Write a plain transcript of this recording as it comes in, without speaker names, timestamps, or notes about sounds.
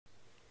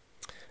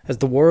As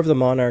the War of the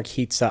Monarch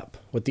heats up,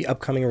 with the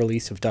upcoming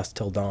release of Dusk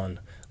Till Dawn,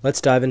 let's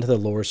dive into the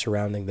lore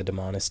surrounding the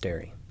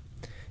Demonastery.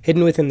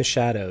 Hidden within the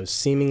shadows,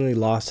 seemingly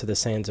lost to the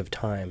sands of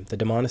time, the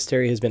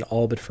Demonastery has been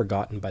all but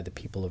forgotten by the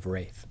people of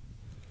Wraith.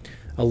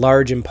 A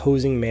large,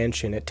 imposing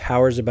mansion, it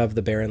towers above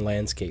the barren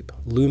landscape,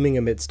 looming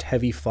amidst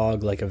heavy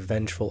fog like a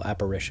vengeful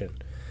apparition.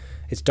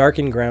 Its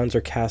darkened grounds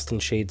are cast in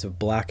shades of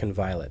black and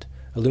violet,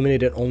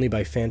 illuminated only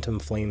by phantom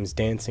flames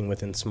dancing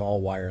within small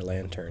wire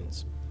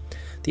lanterns.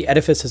 The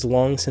edifice has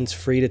long since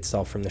freed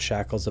itself from the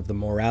shackles of the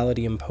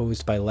morality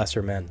imposed by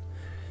lesser men.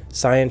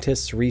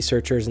 Scientists,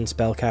 researchers, and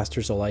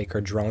spellcasters alike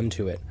are drawn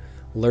to it,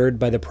 lured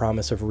by the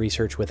promise of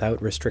research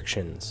without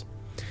restrictions.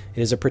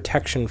 It is a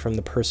protection from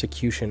the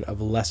persecution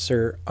of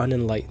lesser,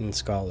 unenlightened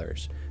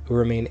scholars, who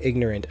remain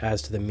ignorant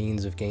as to the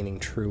means of gaining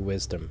true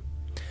wisdom.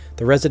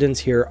 The residents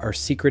here are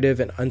secretive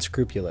and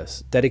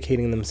unscrupulous,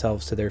 dedicating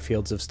themselves to their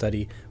fields of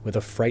study with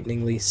a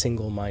frighteningly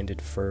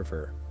single-minded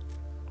fervor.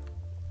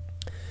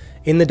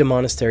 In the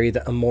Demonastery,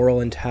 the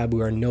immoral and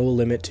taboo are no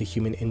limit to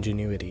human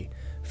ingenuity.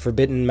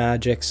 Forbidden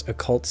magics,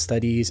 occult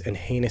studies, and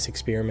heinous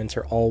experiments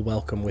are all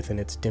welcome within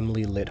its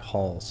dimly lit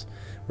halls,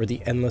 where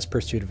the endless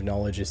pursuit of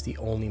knowledge is the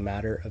only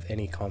matter of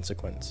any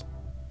consequence.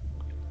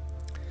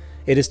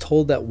 It is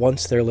told that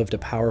once there lived a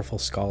powerful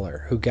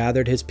scholar who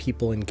gathered his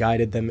people and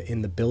guided them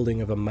in the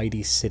building of a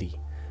mighty city,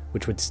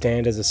 which would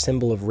stand as a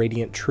symbol of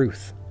radiant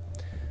truth.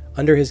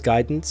 Under his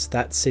guidance,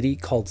 that city,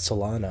 called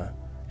Solana,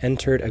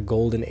 entered a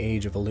golden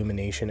age of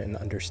illumination and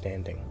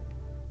understanding.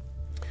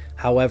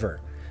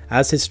 However,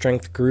 as his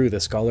strength grew, the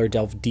scholar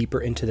delved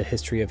deeper into the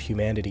history of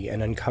humanity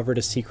and uncovered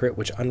a secret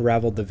which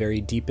unraveled the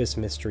very deepest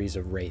mysteries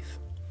of Wraith.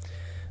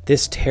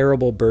 This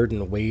terrible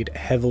burden weighed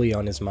heavily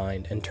on his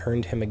mind and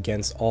turned him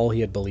against all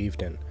he had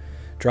believed in,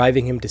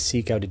 driving him to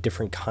seek out a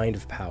different kind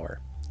of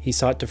power. He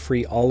sought to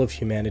free all of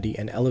humanity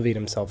and elevate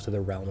himself to the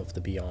realm of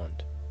the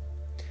beyond.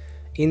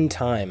 In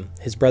time,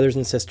 his brothers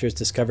and sisters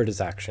discovered his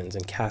actions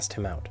and cast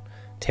him out,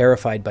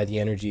 terrified by the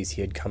energies he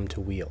had come to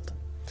wield.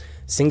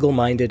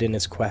 Single-minded in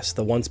his quest,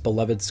 the once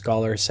beloved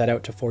scholar set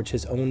out to forge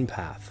his own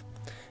path.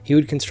 He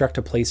would construct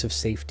a place of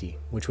safety,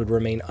 which would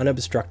remain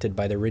unobstructed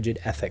by the rigid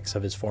ethics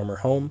of his former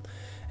home,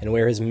 and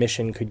where his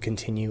mission could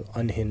continue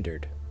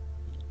unhindered.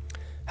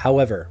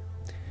 However,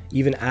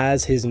 even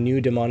as his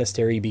new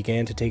Demonastery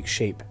began to take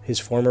shape, his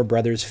former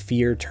brothers'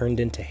 fear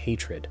turned into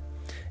hatred,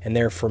 and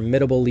their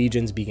formidable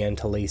legions began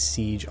to lay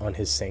siege on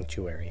his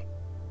sanctuary.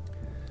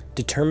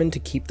 Determined to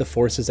keep the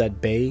forces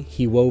at bay,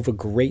 he wove a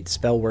great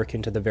spellwork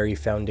into the very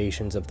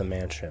foundations of the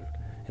mansion,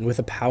 and with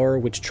a power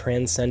which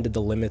transcended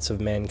the limits of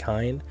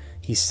mankind,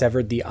 he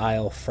severed the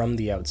isle from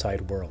the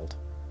outside world.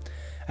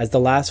 As the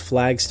last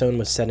flagstone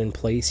was set in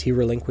place, he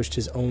relinquished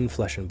his own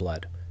flesh and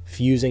blood,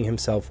 fusing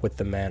himself with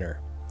the manor.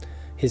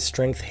 His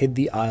strength hid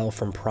the isle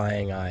from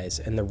prying eyes,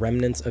 and the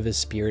remnants of his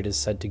spirit is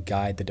said to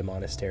guide the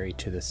Demonastery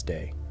to this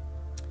day.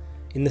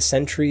 In the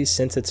centuries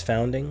since its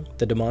founding,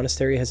 the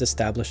Demonastery has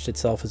established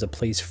itself as a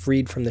place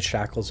freed from the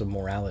shackles of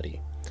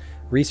morality.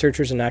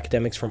 Researchers and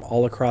academics from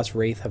all across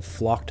Wraith have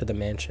flocked to the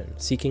mansion,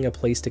 seeking a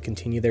place to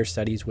continue their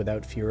studies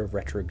without fear of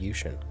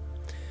retribution.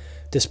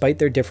 Despite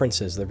their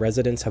differences, the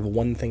residents have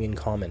one thing in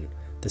common,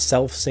 the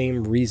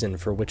self-same reason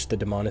for which the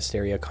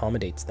Demonastery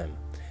accommodates them,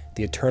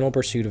 the eternal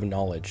pursuit of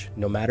knowledge,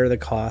 no matter the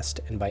cost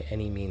and by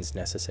any means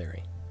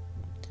necessary.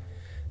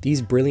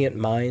 These brilliant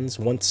minds,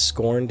 once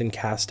scorned and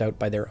cast out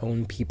by their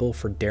own people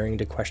for daring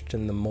to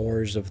question the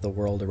mores of the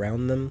world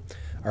around them,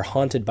 are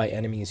haunted by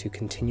enemies who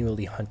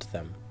continually hunt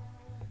them.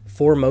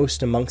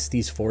 Foremost amongst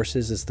these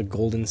forces is the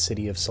Golden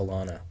City of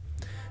Solana,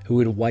 who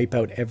would wipe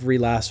out every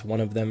last one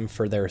of them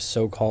for their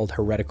so-called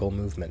heretical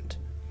movement.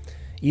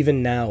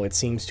 Even now, it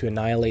seems to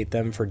annihilate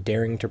them for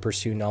daring to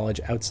pursue knowledge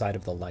outside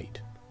of the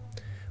light.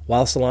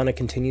 While Solana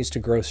continues to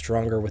grow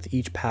stronger with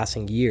each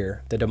passing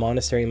year, the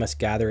Demonastery must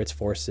gather its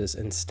forces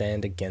and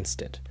stand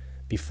against it,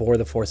 before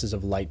the forces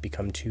of light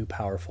become too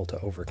powerful to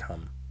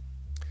overcome.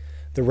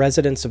 The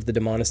residents of the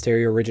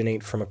Demonastery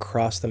originate from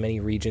across the many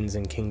regions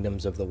and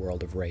kingdoms of the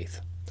world of Wraith,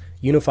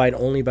 unified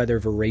only by their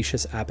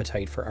voracious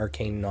appetite for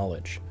arcane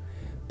knowledge.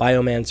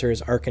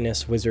 Biomancers,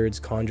 arcanists, wizards,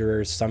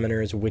 conjurers,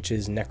 summoners,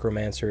 witches,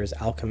 necromancers,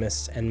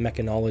 alchemists, and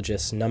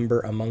mechanologists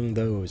number among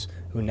those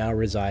who now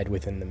reside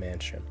within the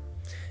mansion,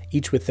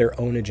 each with their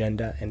own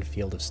agenda and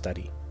field of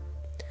study.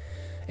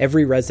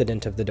 Every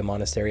resident of the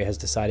Demonastery has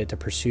decided to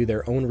pursue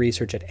their own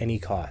research at any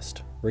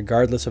cost,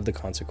 regardless of the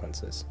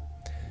consequences.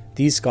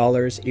 These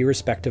scholars,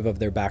 irrespective of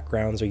their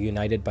backgrounds, are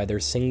united by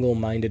their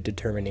single-minded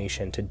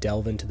determination to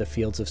delve into the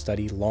fields of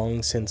study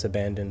long since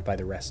abandoned by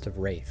the rest of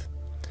Wraith.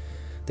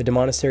 The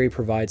Demonastery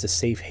provides a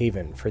safe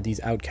haven for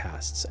these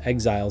outcasts,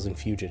 exiles, and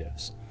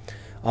fugitives,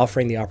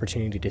 offering the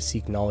opportunity to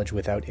seek knowledge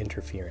without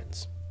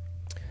interference.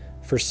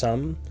 For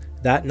some,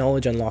 that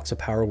knowledge unlocks a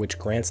power which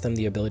grants them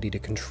the ability to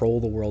control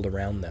the world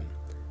around them.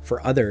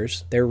 For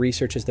others, their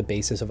research is the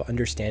basis of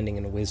understanding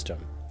and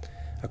wisdom,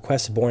 a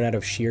quest born out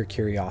of sheer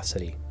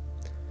curiosity.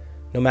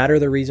 No matter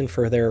the reason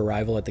for their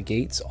arrival at the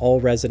gates,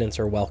 all residents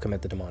are welcome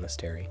at the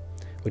Demonastery,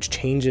 which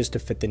changes to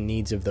fit the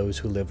needs of those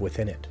who live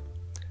within it.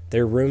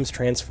 Their rooms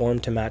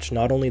transformed to match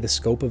not only the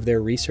scope of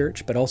their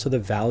research, but also the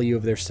value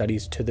of their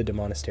studies to the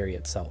Demonastery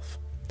itself.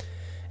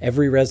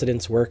 Every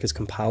resident's work is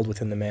compiled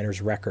within the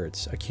manor's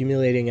records,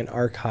 accumulating an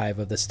archive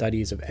of the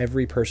studies of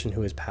every person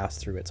who has passed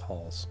through its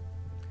halls.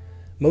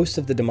 Most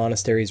of the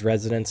Demonastery's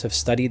residents have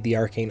studied the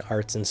arcane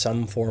arts in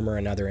some form or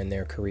another in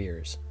their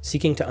careers,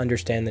 seeking to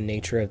understand the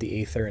nature of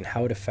the Aether and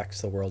how it affects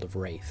the world of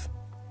Wraith.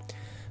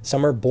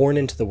 Some are born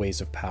into the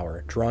ways of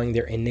power, drawing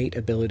their innate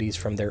abilities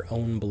from their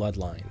own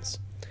bloodlines,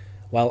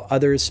 while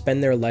others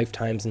spend their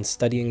lifetimes in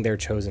studying their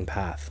chosen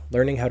path,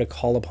 learning how to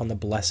call upon the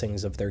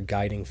blessings of their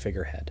guiding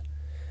figurehead.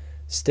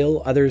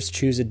 Still, others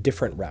choose a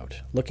different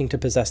route, looking to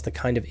possess the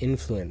kind of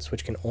influence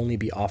which can only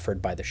be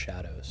offered by the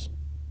shadows.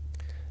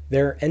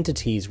 There are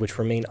entities which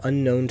remain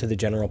unknown to the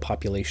general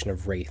population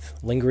of Wraith,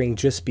 lingering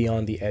just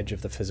beyond the edge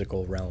of the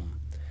physical realm.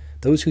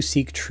 Those who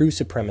seek true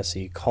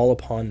supremacy call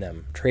upon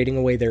them, trading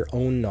away their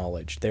own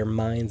knowledge, their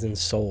minds and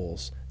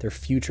souls, their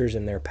futures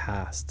and their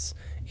pasts,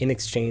 in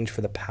exchange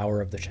for the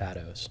power of the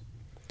shadows.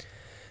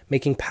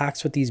 Making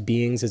pacts with these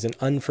beings is an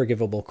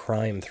unforgivable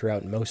crime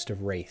throughout most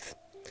of Wraith,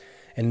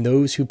 and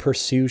those who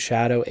pursue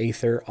Shadow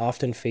Aether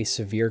often face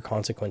severe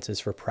consequences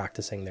for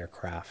practicing their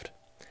craft.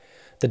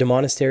 The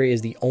Demonastery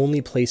is the only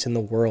place in the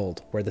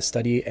world where the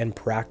study and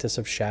practice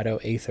of Shadow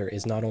Aether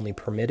is not only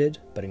permitted,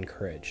 but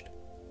encouraged.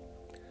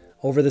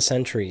 Over the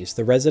centuries,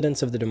 the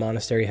residents of the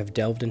Demonastery have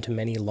delved into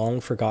many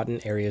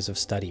long-forgotten areas of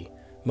study,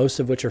 most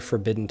of which are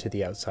forbidden to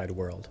the outside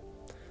world.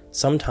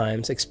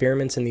 Sometimes,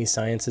 experiments in these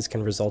sciences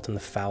can result in the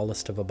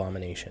foulest of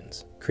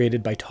abominations,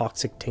 created by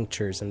toxic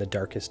tinctures and the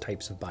darkest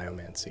types of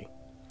biomancy.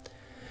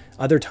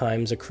 Other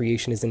times, a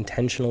creation is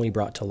intentionally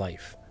brought to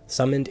life,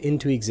 summoned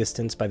into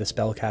existence by the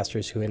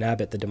spellcasters who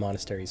inhabit the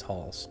Demonastery's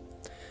halls.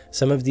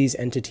 Some of these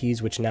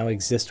entities which now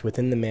exist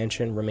within the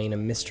mansion remain a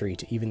mystery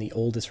to even the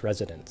oldest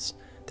residents,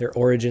 their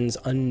origins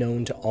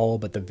unknown to all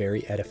but the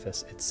very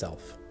edifice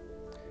itself.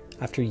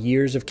 After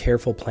years of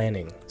careful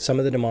planning, some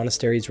of the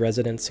Demonastery's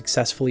residents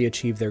successfully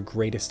achieve their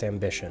greatest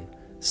ambition,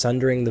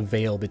 sundering the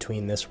veil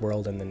between this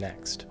world and the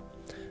next.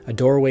 A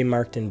doorway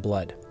marked in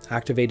blood,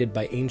 activated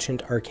by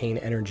ancient arcane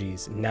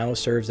energies, now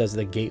serves as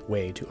the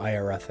gateway to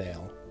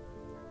Iarathael.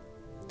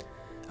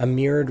 A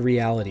mirrored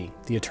reality,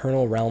 the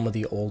eternal realm of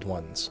the Old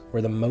Ones,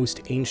 where the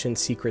most ancient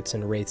secrets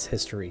in Wraith's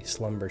history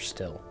slumber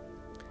still.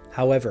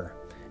 However,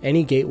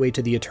 any gateway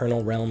to the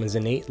eternal realm is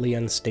innately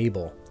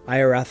unstable.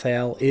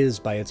 Iarathael is,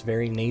 by its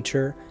very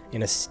nature,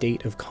 in a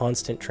state of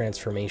constant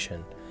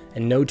transformation,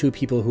 and no two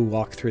people who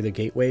walk through the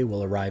gateway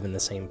will arrive in the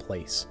same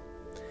place.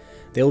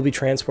 They will be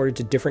transported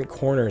to different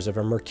corners of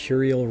a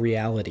mercurial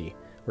reality,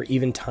 where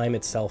even time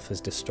itself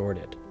is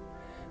distorted.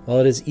 While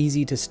it is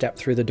easy to step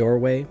through the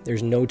doorway,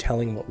 there's no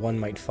telling what one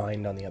might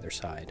find on the other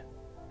side.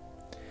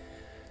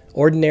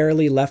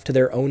 Ordinarily left to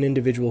their own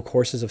individual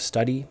courses of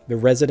study, the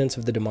residents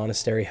of the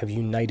Demonastery have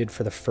united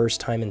for the first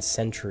time in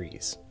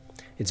centuries.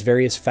 Its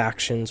various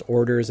factions,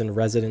 orders, and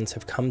residents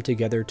have come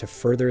together to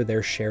further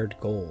their shared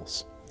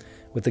goals.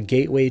 With the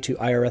gateway to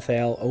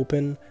Iarathael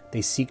open,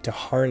 they seek to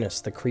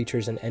harness the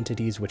creatures and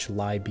entities which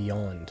lie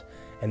beyond,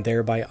 and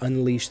thereby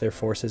unleash their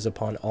forces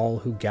upon all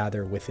who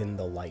gather within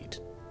the light.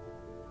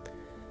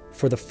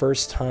 For the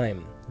first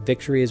time,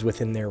 victory is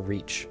within their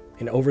reach.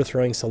 In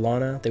overthrowing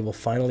Solana, they will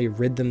finally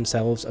rid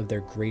themselves of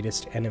their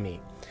greatest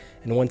enemy,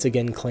 and once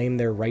again claim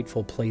their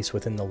rightful place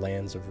within the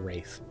lands of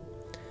Wraith.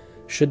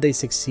 Should they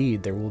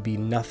succeed, there will be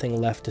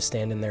nothing left to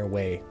stand in their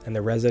way, and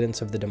the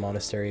residents of the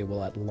Demonastery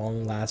will at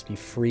long last be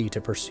free to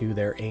pursue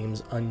their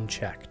aims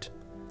unchecked.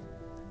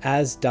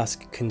 As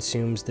dusk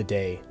consumes the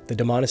day, the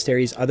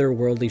Demonastery's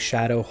otherworldly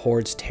shadow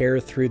hordes tear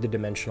through the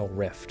dimensional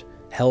rift,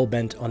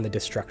 hell-bent on the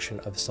destruction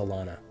of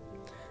Solana.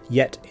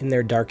 Yet, in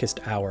their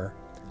darkest hour,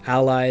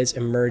 allies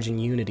emerge in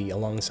unity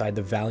alongside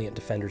the valiant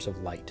defenders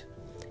of light,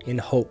 in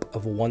hope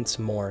of once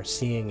more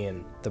seeing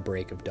in the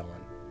break of dawn.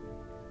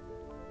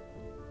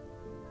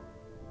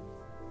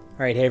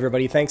 Alright, hey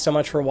everybody, thanks so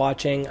much for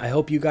watching. I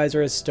hope you guys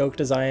are as stoked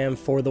as I am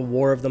for the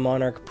War of the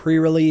Monarch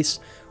pre-release.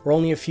 We're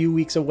only a few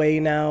weeks away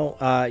now,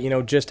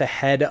 just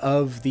ahead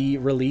of the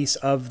release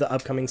of the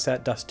upcoming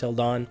set, Dusk Till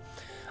Dawn.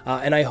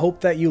 And I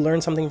hope that you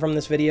learned something from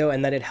this video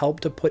and that it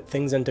helped to put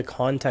things into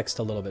context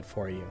a little bit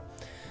for you.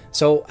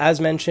 So, as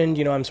mentioned,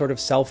 I'm sort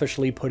of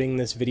selfishly putting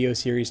this video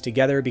series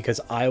together because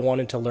I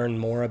wanted to learn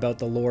more about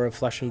the lore of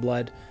Flesh and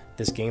Blood,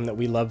 this game that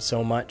we love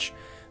so much.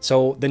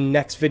 So the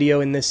next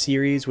video in this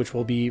series, which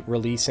we'll be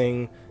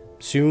releasing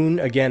soon,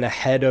 again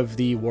ahead of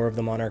the War of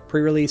the Monarch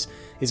pre-release,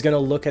 is going to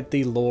look at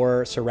the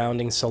lore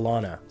surrounding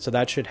Solana. So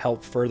that should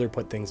help further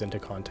put things into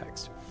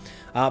context.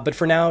 But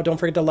for now, don't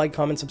forget to like,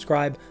 comment,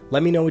 subscribe.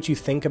 Let me know what you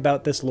think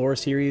about this lore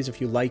series,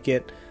 if you like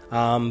it.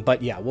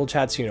 But yeah, we'll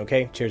chat soon,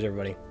 okay? Cheers,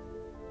 everybody.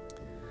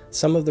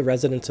 Some of the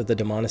residents of the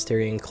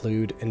Demonastery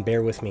include, and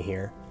bear with me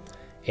here,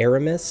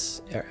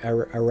 Aramis,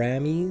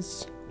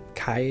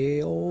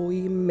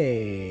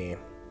 Kaioime,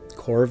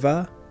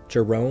 Corva,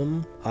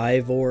 Jerome,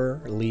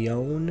 Ivor,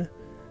 Leone,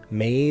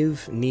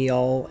 Maeve,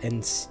 Neal,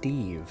 and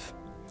Steve.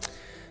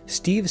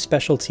 Steve's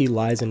specialty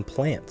lies in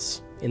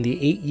plants. In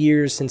the 8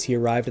 years since he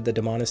arrived at the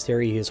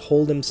Demonastery, he has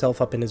holed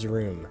himself up in his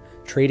room,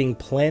 trading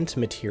plant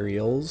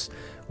materials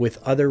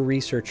with other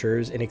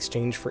researchers in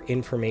exchange for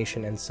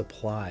information and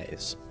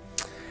supplies.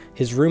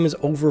 His room is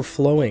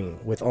overflowing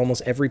with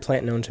almost every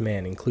plant known to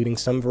man, including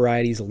some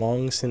varieties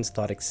long since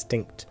thought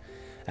extinct.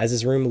 As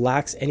his room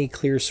lacks any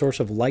clear source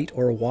of light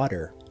or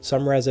water,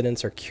 some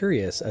residents are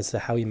curious as to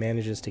how he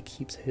manages to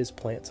keep his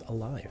plants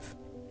alive.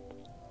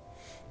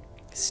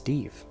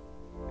 Steve.